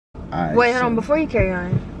Wait, hold on. Before you carry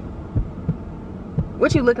on,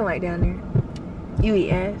 what you looking like down there? You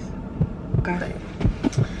eat ass. Got it.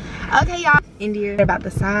 Okay, y'all. India. About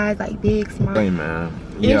the size, like big, small. Hey, man.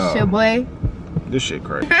 It's your boy. This shit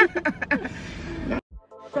crazy.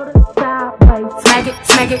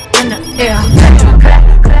 Smack it in the air.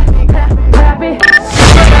 Clap, clap, clap, clap it.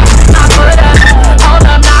 I put up, hold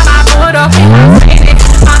up, now I put up.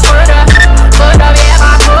 I put up, yeah,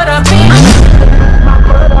 I put up. I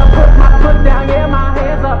put up, put my foot down, yeah, my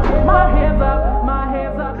hands up, my hands up, my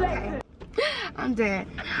hands up. I'm dead.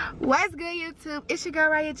 What's good, YouTube? It's your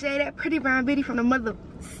girl Riya Jae, that pretty brown beauty from the mother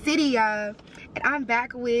city, y'all. And I'm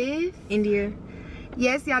back with India.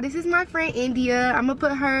 Yes, y'all, this is my friend India. I'm gonna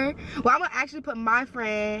put her, well, I'm gonna actually put my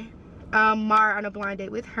friend Mar on a blind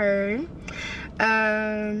date with her.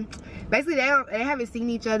 Basically they haven't seen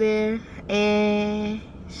each other, and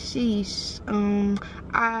sheesh,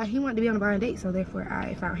 he wanted to be on a blind date, so therefore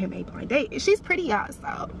I found him a blind date. She's pretty, y'all,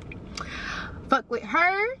 so fuck with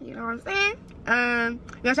her, you know what I'm saying? You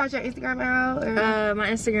wanna shout your Instagram out? Or? My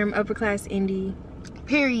Instagram, upperclass indie.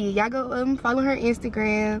 Period. Y'all go follow her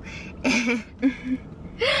Instagram.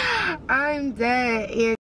 I'm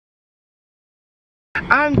dead.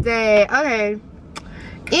 I'm dead. Okay.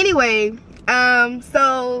 Anyway,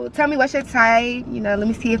 so tell me what's your type. You know, let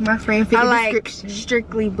me see if my friend fit the description.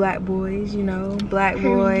 Strictly black boys, you know. Black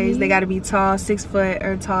boys. They gotta be tall, 6 foot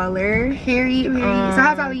or taller. Period. So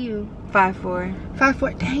how tall are you? 5'4".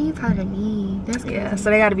 5'4". Dang, you taller than me. That's crazy. Yeah, so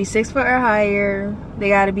they gotta be 6 foot or higher. They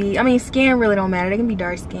gotta be, I mean, skin really don't matter. They can be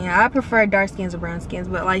dark skin. I prefer dark skins or brown skins,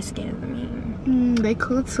 but light skins, I mean. They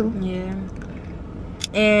cool too. Yeah.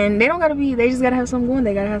 And they don't gotta be, they just gotta have something going.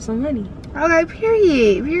 They gotta have some money. Okay,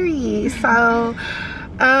 period. So,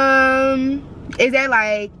 is that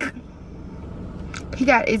like,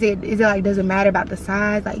 is it like, does it matter about the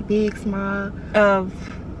size, like big, small?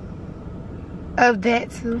 Of that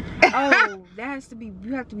too. Oh, that has to be,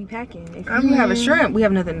 you have to be packing. If you have a shrimp, we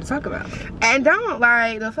have nothing to talk about. And don't,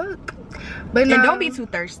 like, the fuck. But no, and don't be too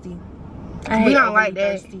thirsty. We don't like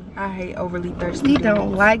that. Thirsty. I hate overly thirsty. We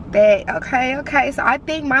don't like that. Okay. So I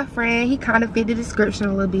think my friend, he kind of fit the description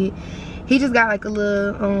a little bit. He just got like a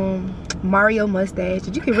little Mario mustache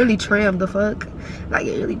that you can really trim the fuck. Like,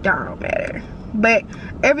 it really don't matter. But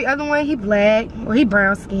every other one, he black. Well, he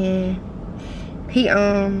brown skin. He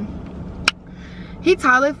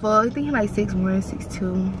tall as fuck. I think he like 6'1",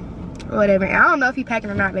 6'2", or whatever. And I don't know if he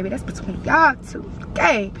packing or not, baby. That's between y'all two.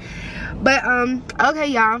 Okay. But okay,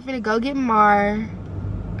 y'all, I'm finna go get Mar,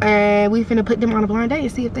 and we finna put them on a blind date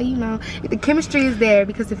and see if they, you know, if the chemistry is there.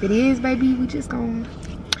 Because if it is, baby, we just gonna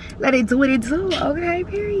let it do what it do. Okay,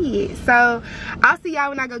 period. So I'll see y'all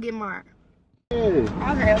when I go get Mar.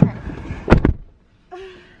 Okay.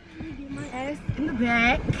 Get my ass in the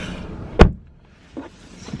back.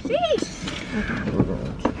 Sheesh.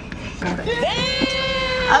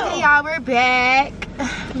 Okay, y'all, we're back.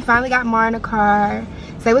 We finally got Mar in the car.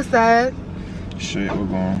 Say what's up. Shit, we're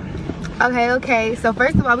going. Okay. So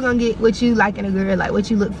first of all, we're gonna get what you like in a girl, like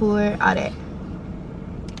what you look for, all that.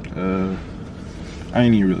 I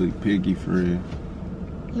ain't even really picky for real.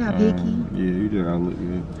 You're not picky? Yeah, you just gotta look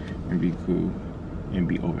good and be cool and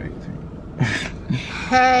be over 18.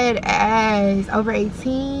 Head ass. Over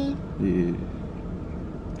 18? Yeah.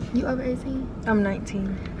 You over 18? I'm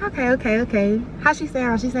 19. Okay. How she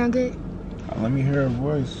sound? She sound good? Let me hear her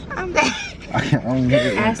voice. I'm dead. I can't only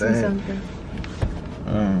hear it. Ask me something.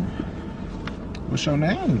 What's your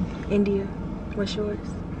name? India. What's yours?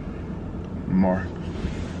 Mar.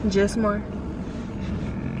 Just Mar.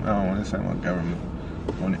 I don't want to say my government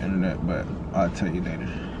on the internet, but I'll tell you later.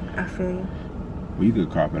 I feel you. Well, you could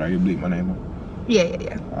crop it out. You bleep my name up.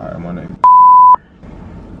 Yeah. Alright, my name.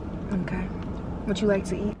 Okay. What you like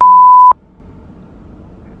to eat?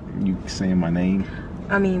 You saying my name?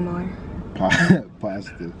 I mean Mar.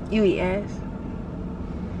 Pasta. You eat ass?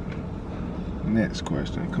 Next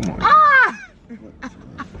question. Come on. Ah!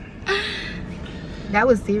 That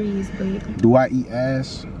was serious, but... Do I eat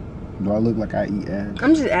ass? Do I look like I eat ass?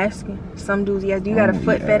 I'm just asking. Some dudes, yes. Do you got a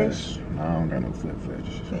foot fetish? No, I don't got no foot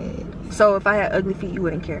fetish. So if I had ugly feet, you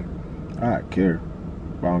wouldn't care? I care,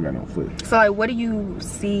 but I don't got no foot. So like, what do you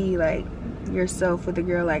see like yourself with a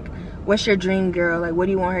girl? Like, what's your dream girl? Like, what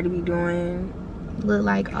do you want her to be doing? Look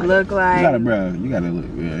like. You gotta look good. You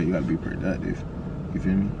gotta be productive. You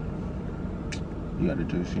feel me? You gotta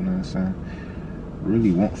just, you know what I'm saying,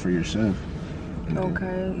 really want for yourself.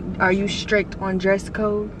 Okay. Are you strict on dress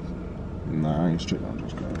code? Nah, I ain't strict on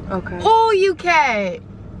dress code. Okay. Who you cat?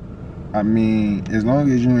 I mean, as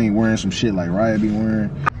long as you ain't wearing some shit like Riya be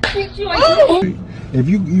wearing. If you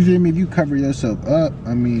feel me, if you cover yourself up,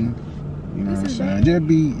 I mean, You know what I'm saying? Just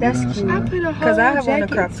be. That's you know cute. what I'm I saying? put a whole Because I have on a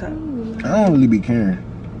jacket crop top. too. I don't really be caring.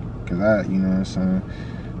 Cause you know what I'm saying?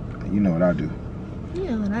 You know what I do.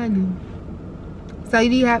 Yeah, what I do. So do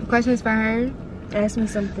you have questions for her? Ask me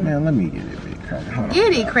something. Man, let me get it big crack. Hold on.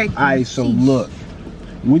 Get it, crack. Alright, so look.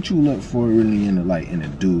 What you look for really in a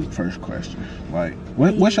dude? First question. Like,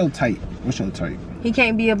 what's your type? What's your type? He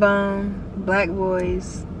can't be a bum. Black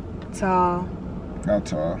boys. Tall. How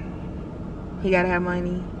tall? He gotta have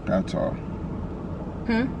money. How tall?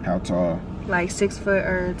 How tall? Like 6 foot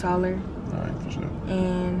or taller. Alright, for sure.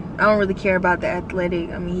 And I don't really care about the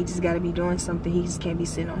athletic. I mean, he just gotta be doing something. He just can't be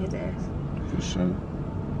sitting on his ass. For sure.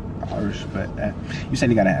 I respect that. You said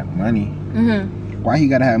he gotta have money. Mm-hmm. Why he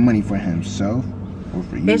gotta have money for himself or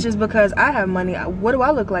for you? It's just because I have money. What do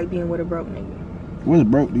I look like being with a broke nigga? What's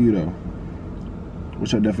broke to you though?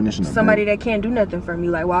 What's your definition of Somebody broke? that can't do nothing for me.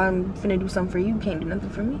 Like, while I'm finna do something for you, can't do nothing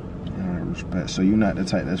for me. I respect. So you're not the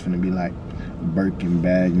type that's finna be like Birkin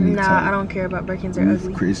bag me Nah, type. I don't care about Birkins. They're Roof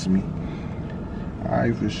ugly. Chris me.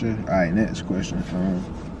 Alright, for sure. Alright, next question.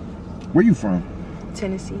 Where you from?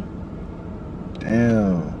 Tennessee.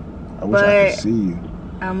 Damn. I wish I But- could see you.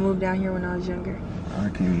 I moved down here when I was younger. I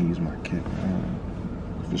can't even use my kit.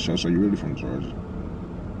 For sure. So you're really from Georgia?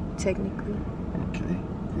 Technically. Okay,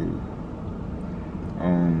 cool.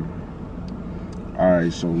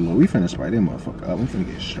 Alright, so look, we finna spice that motherfucker up. We finna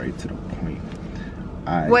get straight to the point.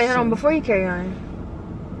 Alright, Wait, hold on. Before you carry on,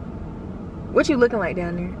 what you looking like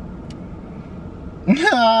down there?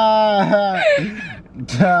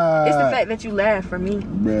 It's the fact that you laugh for me.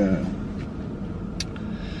 Bruh.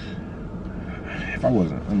 If I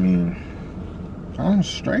wasn't, I mean, I'm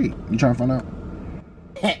straight. You trying to find out?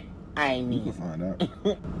 You can find out.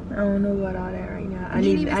 I don't know about all that right now. I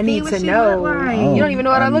You need need to to see what she know. look like. You don't even know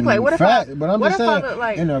what I look like. What if I? But I'm what just if I saying, look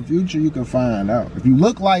like? in the future, you can find out. If you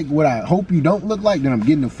look like what I hope you don't look like, then I'm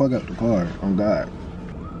getting the fuck out the car. On God.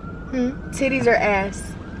 Titties or ass?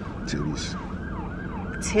 Titties.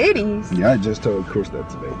 Titties? Yeah, I just told Chris that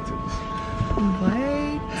today.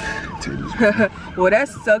 What? Titties. Well, that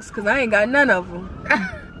sucks because I ain't got none of them.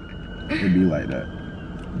 It'd be like that.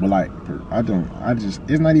 But like,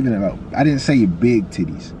 it's not even about, I didn't say big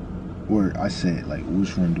titties. Or I said, like,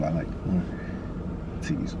 which one do I like?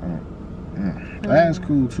 Titties. That's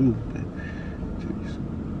cool too, but titties.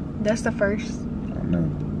 That's the first. I know.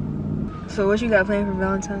 So what you got planned for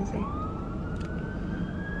Valentine's Day?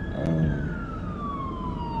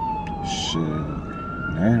 Shit.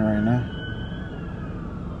 Nothing right now.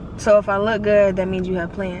 So if I look good, that means you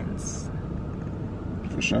have plans.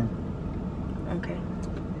 For sure. Okay.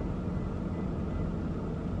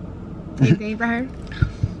 Anything for her?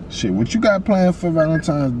 Shit, what you got planned for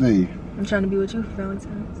Valentine's Day? I'm trying to be with you for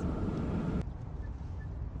Valentine's.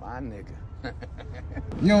 My nigga.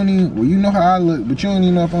 You don't even, well, you know how I look, but you don't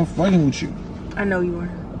even know if I'm fucking with you. I know you are.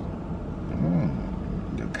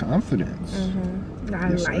 The confidence. I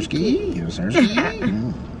Yes, like Sirski. Yes,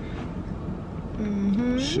 Sirski.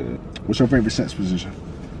 Shit. What's your favorite sex position?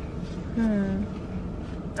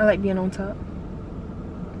 I like being on top.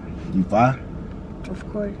 You fi? Of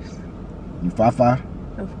course. You fi?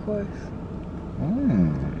 Of course.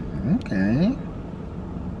 Okay.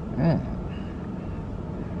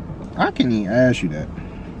 I can't even ask you that.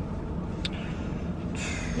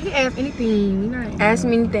 You can ask anything. You know. Ask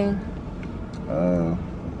me anything.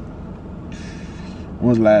 When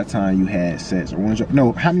was the last time you had sex? Or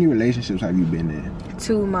how many relationships have you been in?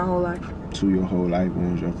 2 my whole life. 2 your whole life?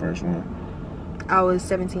 When was your first one? I was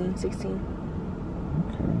 17, 16.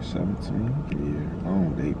 Okay, 17. Yeah, I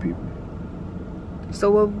don't date people. So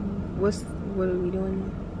what are we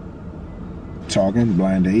doing? Talking,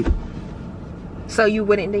 blind date. So you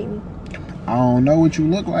wouldn't date me? I don't know what you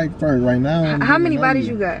look like first right now. How many bodies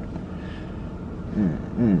you got?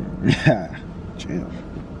 Yeah. Chill.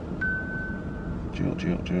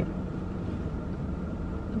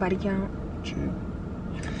 Body count? Chill.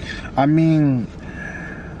 I mean,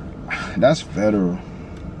 that's federal.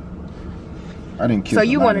 I didn't kill. So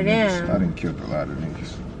you a lot one of of niggas. them. I didn't kill a lot of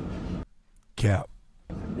niggas. Cap.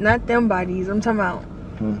 Not them bodies. I'm talking about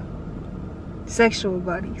sexual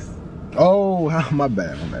bodies. Oh, my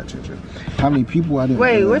bad. Chill. How many people I didn't?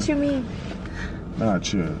 Wait, what you mean? Nah,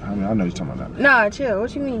 chill. I mean, I know you're talking about that. Nah, chill.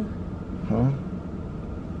 What you mean? Huh?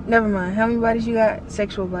 Never mind. How many bodies you got?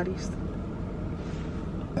 Sexual bodies.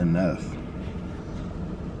 Enough.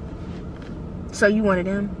 So you one of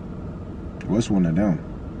them? What's one of them?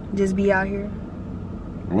 Just be out here?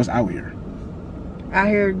 What's out here? Out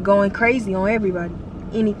here going crazy on everybody.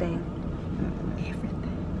 Anything.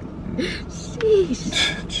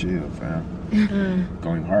 Sheesh. Chill, fam.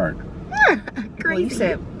 Going hard. Crazy. Well, you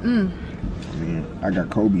said, I mean, I got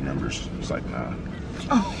Kobe numbers. It's like, nah.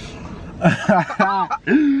 Oh.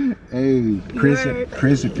 Hey,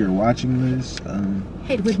 Chris, if you're watching this,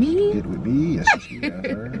 hit with me. Hit with me. Yes,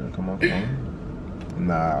 her. Come on.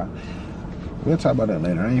 Nah, we'll talk about that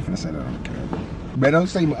later. I ain't finna say that on the camera. But don't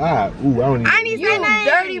say my ooh, I don't even. I didn't say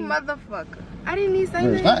that. Dirty motherfucker. I didn't even say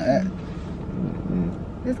Where's that. that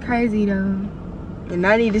at? That's crazy though. And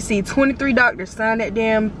I need to see 23 doctors sign that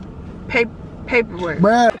damn paperwork.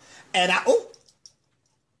 Bruh. And I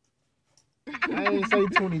ain't say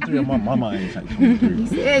 23. My mama ain't say 23. He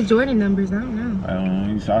said Jordan numbers. I don't know. I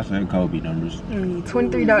don't know. I said Kobe numbers. You need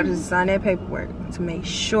 23 doctors to sign that paperwork to make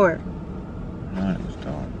sure. Nah, it's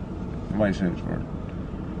dog. Nobody said it's worth.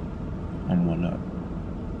 I'm one up.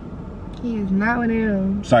 He is not one of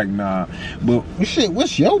them. It's like, nah. But shit,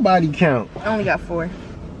 what's your body count? I only got 4.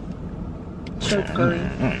 Truthfully.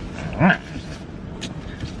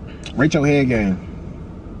 Rate your head game.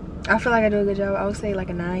 I feel like I do a good job. I would say like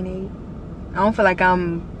a 9-8. I don't feel like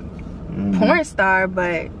I'm porn star,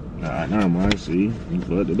 but Nah, never mind. See, you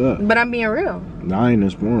fucked it up. but I'm being real. 9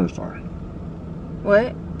 is porn star.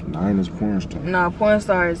 What? 9 is porn star. No, porn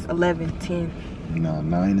star is 11, 10. No,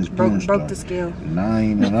 9 is porn star. Broke the scale.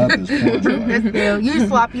 9 and up is porn star. You're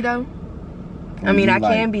sloppy though. I mean, I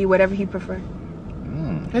like, can be whatever he prefer.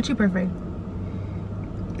 What you prefer?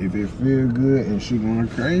 If it feel good and she going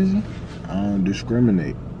crazy, I don't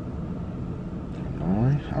discriminate.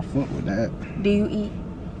 Alright, I fuck with that. Do you eat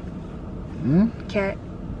cat?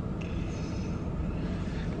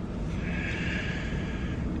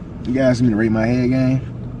 You guys need to rate my head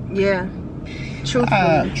game? Yeah.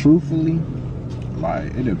 Truthfully. Truthfully,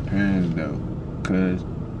 like, it depends though. Cause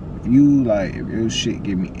if your shit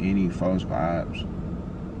give me any false vibes,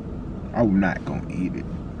 I'm not gonna eat it.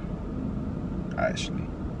 Actually,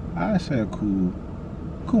 I say a cool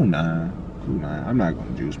 9. Cool 9. I'm not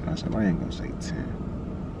gonna juice myself. I ain't gonna say 10.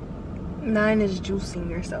 9 is juicing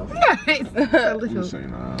yourself. You say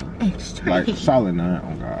 9. Like solid 9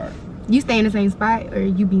 on God. You stay in the same spot or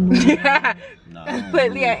you be moving?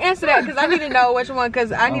 But yeah, answer that because I need to know which one.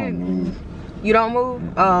 Because I need to. Move. You don't move?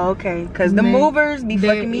 Oh, okay. Because the movers be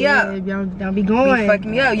fucking me up. Y'all be going. Be fucking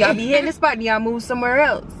me up. Y'all be hitting the spot and y'all move somewhere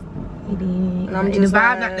else. And I'm just the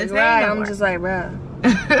vibe like, not the same. right, No I'm more. just like,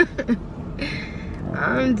 bruh.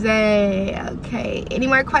 I'm dead. Okay. Any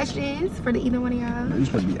more questions for either one of y'all? You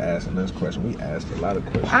supposed to be asking us questions. We asked a lot of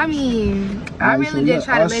questions. I mean, I Like, really so just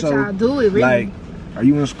try to let also, y'all do it. Really. Like, are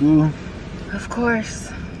you in school? Of course.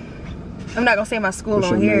 I'm not gonna say my school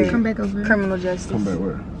What's on your here. name? Come back over. Criminal justice. Come back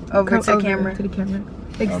where? Over Come to the over camera. To the camera.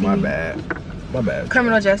 They can Oh, see my you. bad. My bad.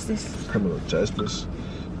 Criminal justice. Criminal justice.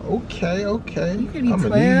 Okay. You could be I'ma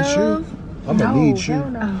 12. need you. I'ma need you. Hell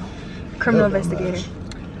no. Criminal Hell no, investigator.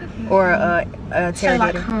 Or a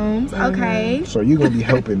Sherlock interrogator. Holmes. Okay. So you gonna be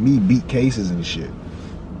helping me beat cases and shit.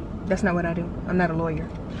 That's not what I do. I'm not a lawyer.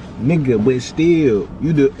 Nigga, but still,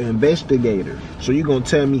 you the investigator. So you gonna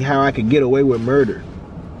tell me how I could get away with murder.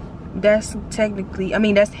 That's technically, I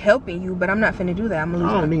mean, that's helping you, but I'm not finna do that. I'm gonna I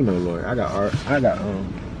lose don't my- need no lawyer. I got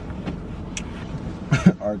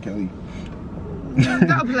R. Kelly.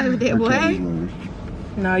 Don't play with that, R. boy. Kelly's lawyers.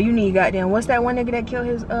 No, you need goddamn, what's that one nigga that killed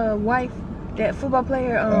his wife? That football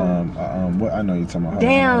player? What I know you're talking about.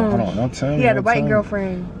 Damn. Hold on, don't tell me. He had a don't white tell me.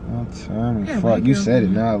 girlfriend. Don't tell me. Yeah, Fuck, white you said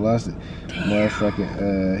it. girlfriend. Now I lost it.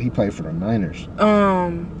 Motherfucking, he played for the Niners. I know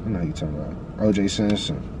who you talking about. O.J.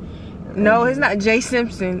 Simpson. No, it's not Jay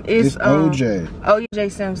Simpson. It's O.J. O.J.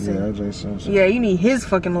 Simpson. Yeah, O.J. Simpson. Yeah, you need his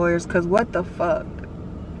fucking lawyers, cause what the fuck?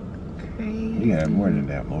 You got more than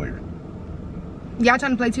that lawyer. Y'all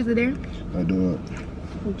trying to play truth or dare? I do it.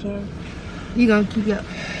 You can. You gonna keep your...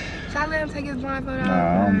 Should I let him take his blindfold off?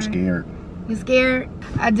 Nah, I'm or- scared. You scared?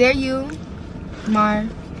 I dare you, Mar,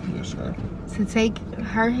 Yes, sir. to take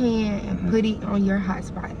her hand and put it on your hot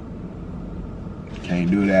spot.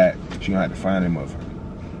 Can't do that. She gonna have to find him motherfucker.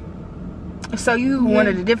 So you one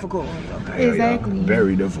of the difficult ones, okay? Hell yeah. Exactly.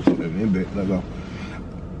 Very difficult. Let's go.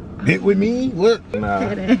 Hit with me? What?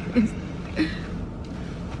 Nah. You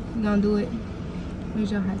gonna do it?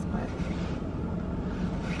 Where's your hot spot?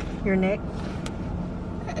 Your neck.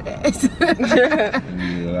 Yeah,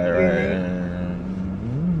 like, right.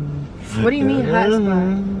 What do you mean hot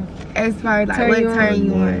spot? As far as like Turn what you on. turn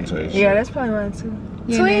you on. Yeah, that's probably mine too.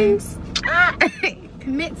 Yeah, Twins.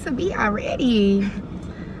 Commit to be already.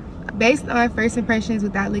 Based on first impressions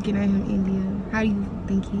without looking at him, India, how do you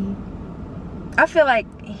think he... I feel like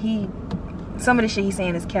some of the shit he's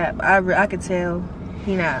saying is cap. I could tell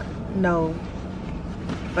he not no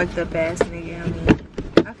fucked up ass nigga. I mean,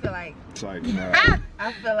 I feel like It's like, nah.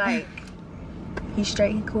 I feel like he's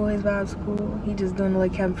straight, he cool, his vibes cool. He just doing the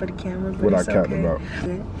little capping for the camera. But What I it's capped okay. about?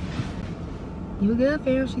 Good. You good,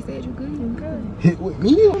 fam? She said you good. You good. Hit with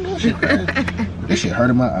me? This shit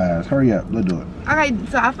hurting my eyes. Hurry up. Let's do it. Okay,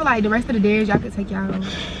 so I feel like the rest of the days y'all could take y'all.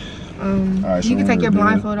 Alright, so you can take your reveal.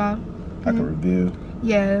 blindfold off. I can reveal.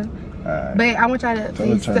 Yeah. Alright. But I want y'all to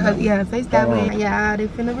face that way. Yeah, they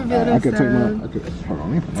finna reveal I can take themselves. hold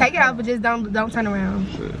on. Let me put my Take it off, but just don't turn around.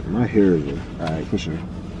 Shit, my hair is alright, for sure.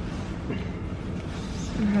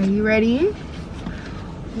 Okay, you ready?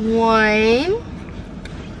 1,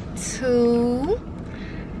 2,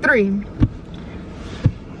 3.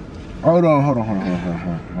 Hold on. Hold on,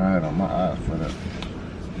 my eyes for that.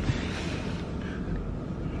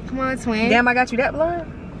 Come on, twin. Damn, I got you that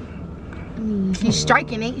blind? She's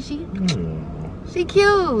striking, ain't she? She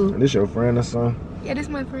cute. This your friend or something? Yeah, this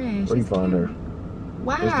my friend. Where you She's find her? cute.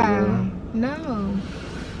 Wow. Instagram? No.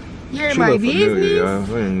 You're in She my look familiar, business. y'all.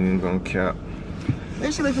 We ain't even gonna cap.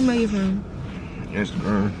 Where she look familiar from?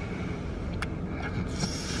 Instagram.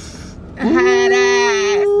 Hot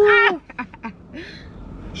ass.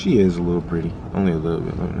 She is a little pretty. Only a little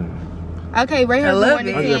bit. Okay, rate her I from love 1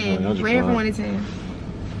 to it. I just 10. playing. Rate her from 1 to 10.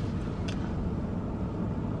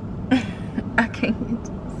 I can't.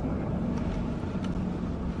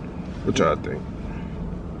 What y'all think?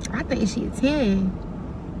 I think she a 10.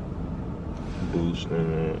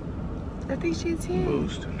 Boosting it. I think she a 10.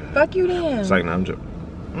 Boosting it. Fuck you then. It's like, no, I'm just.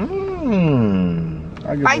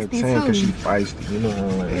 I give her a Feisty 10 because too. she feisty. You know how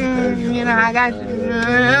like. You know, I got you.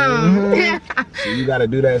 So you gotta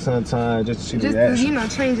do that sometimes just to see the Just, reaction. you know,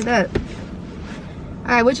 change it up.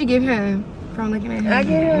 Alright, what you give him from looking at him? I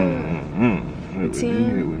get him. Hit with 10. me,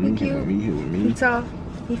 hit with me, He hit cute. with me, hit with He me. tall.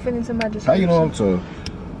 He fit into my How description. you know I'm tall?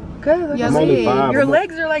 Cause like Yeah, I I'm only said, 5. your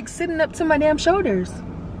legs are like sitting up to my damn shoulders.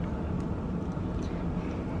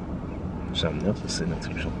 Something else is sitting up to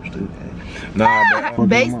your shoulders too. Nah, but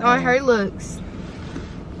Based on her looks.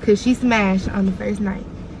 Cause she smashed on the first night.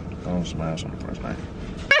 Don't smash on the first night.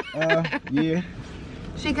 Yeah,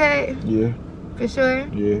 She could, yeah, for sure.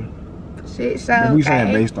 yeah. Shit, so If we saying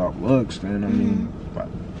okay. based off looks, then I mean, but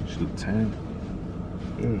she 10.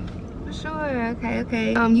 Yeah. For sure,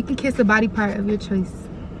 okay. You can kiss a body part of your choice.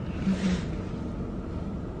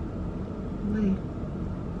 Wait.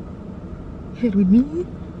 Hit with me?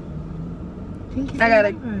 I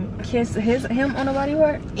gotta kiss him on the body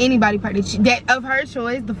part. Any body part that of her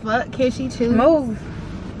choice. The fuck can she choose? Move.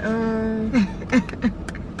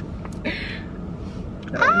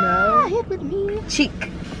 Ah, No. hit with me. Cheek.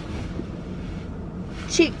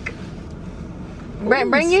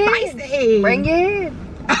 Bring it. Spicy. Bring it.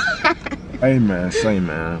 Hey man, say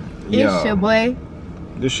man. It's your boy.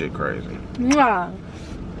 This shit crazy. Mwah.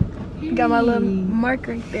 Got my little mark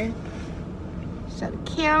right there. Shout out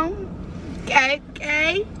Kim. Okay.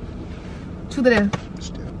 Choose it.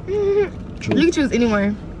 Still. You can choose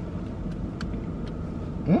anywhere.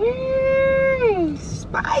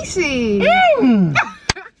 Spicy.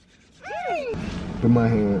 Put my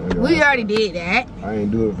hand on your We ass. already did that. I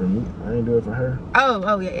ain't do it for me. I ain't do it for her.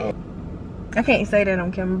 Oh yeah. I can't say that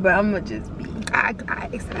on camera, but I'm gonna just be I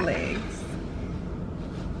accept legs.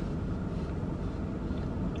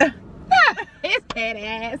 His head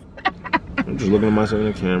ass. I'm just looking at myself in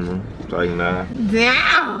the camera. It's like, nah.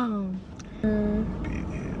 Damn. Big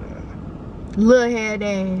head ass. Little head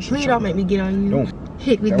ass. Please don't make me get on you. Don't.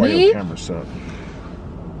 Hit with That way your me. camera suck.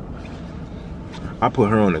 I put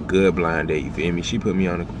her on a good blind date, you feel me? She put me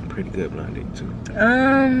on a pretty good blind date too.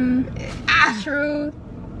 True.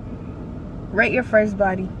 Rate your first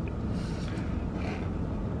body.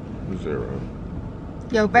 0.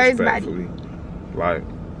 Yo, first body. Respectfully. Like,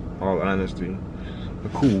 all honesty, a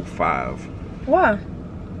cool 5. Why? I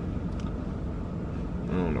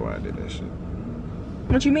don't know why I did that shit.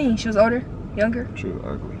 What you mean? She was older? Younger? She was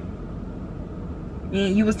ugly. Yeah,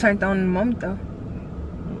 you was turned on in the moment though.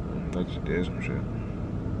 Like she did some shit.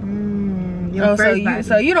 Your Oh, first body.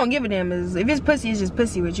 so you don't give a damn. If it's pussy, it's just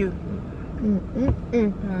pussy with you.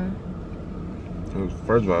 It was,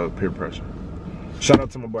 first of all, it was peer pressure. Shout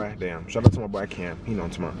out to my boy, shout out to my boy Cam. He know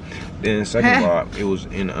tomorrow. Then second of all, it was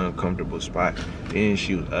in an uncomfortable spot. Then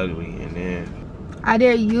she was ugly, and then I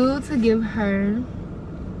dare you to give her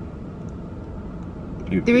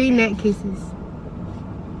 3 neck kisses.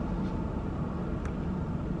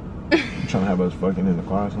 Trying to have us fucking in the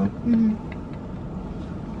car or something.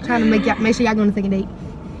 Trying to make sure y'all go on a second date.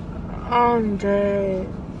 I'm dead.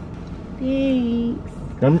 Thanks.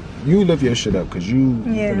 You lift your shit up, cause you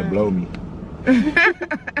Yeah. finna blow me.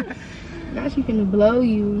 Now she finna blow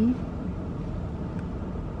you.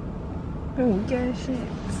 Oh, yeah, shit.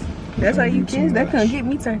 That's how you Too kiss. That much. couldn't get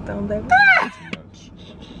me turned on, baby.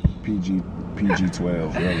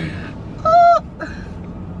 PG-12, really.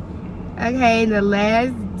 Okay, the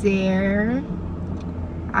last dare.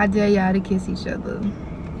 I dare y'all to kiss each other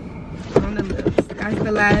on the lips. That's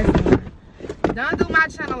the last one. Don't do my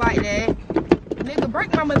channel like that. Nigga,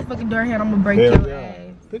 break my motherfucking door hand. I'm gonna break your ass.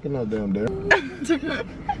 Picking up damn there.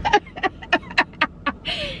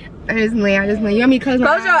 I just playing. You want me to close my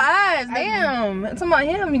eyes? Close your eyes. Damn. I'm talking about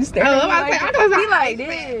him. You staring at me like, like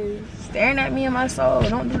this. Staring at me in my soul.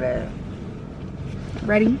 Don't do that.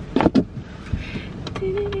 Ready?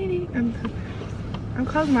 I'm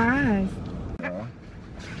closing my eyes.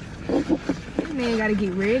 This man gotta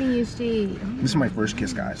get ready and shit. This is my first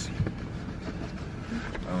kiss, guys.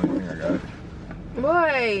 I don't think I got it.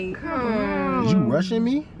 Boy, come on. Is you rushing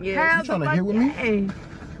me? Yeah. You trying to hit with me?